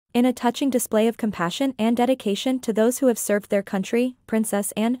In a touching display of compassion and dedication to those who have served their country,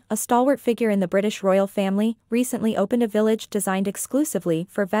 Princess Anne, a stalwart figure in the British royal family, recently opened a village designed exclusively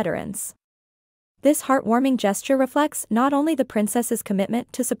for veterans. This heartwarming gesture reflects not only the princess's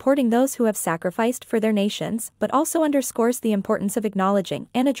commitment to supporting those who have sacrificed for their nations, but also underscores the importance of acknowledging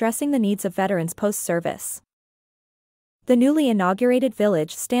and addressing the needs of veterans post-service. The newly inaugurated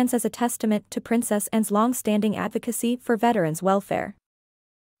village stands as a testament to Princess Anne's long-standing advocacy for veterans' welfare.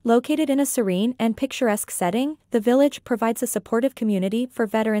 Located in a serene and picturesque setting, the village provides a supportive community for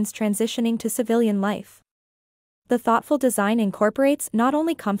veterans transitioning to civilian life. The thoughtful design incorporates not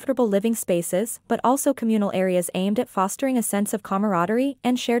only comfortable living spaces but also communal areas aimed at fostering a sense of camaraderie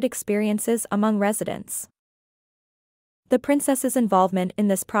and shared experiences among residents. The princess's involvement in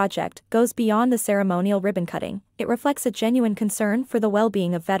this project goes beyond the ceremonial ribbon-cutting. It reflects a genuine concern for the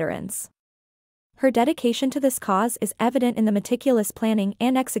well-being of veterans. Her dedication to this cause is evident in the meticulous planning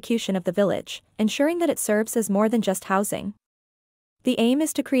and execution of the village, ensuring that it serves as more than just housing. The aim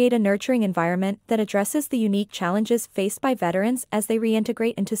is to create a nurturing environment that addresses the unique challenges faced by veterans as they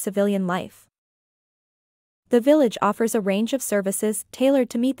reintegrate into civilian life. The village offers a range of services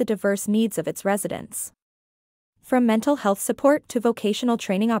tailored to meet the diverse needs of its residents. From mental health support to vocational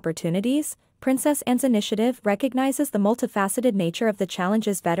training opportunities, Princess Anne's initiative recognizes the multifaceted nature of the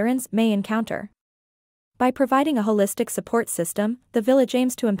challenges veterans may encounter. By providing a holistic support system, the village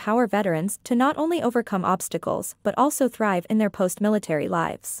aims to empower veterans to not only overcome obstacles but also thrive in their post-military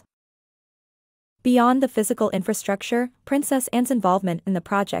lives. Beyond the physical infrastructure, Princess Anne's involvement in the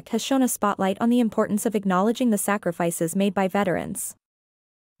project has shone a spotlight on the importance of acknowledging the sacrifices made by veterans.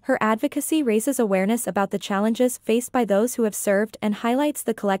 Her advocacy raises awareness about the challenges faced by those who have served and highlights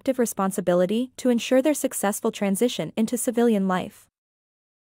the collective responsibility to ensure their successful transition into civilian life.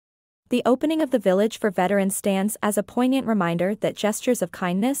 The opening of the village for veterans stands as a poignant reminder that gestures of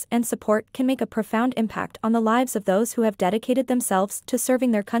kindness and support can make a profound impact on the lives of those who have dedicated themselves to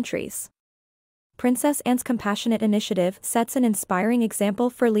serving their countries. Princess Anne's compassionate initiative sets an inspiring example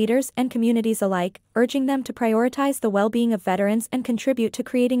for leaders and communities alike, urging them to prioritize the well-being of veterans and contribute to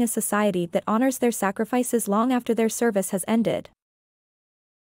creating a society that honors their sacrifices long after their service has ended.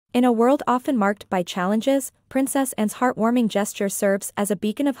 In a world often marked by challenges, Princess Anne's heartwarming gesture serves as a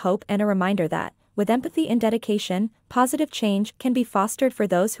beacon of hope and a reminder that, with empathy and dedication, positive change can be fostered for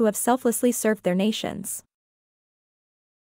those who have selflessly served their nations.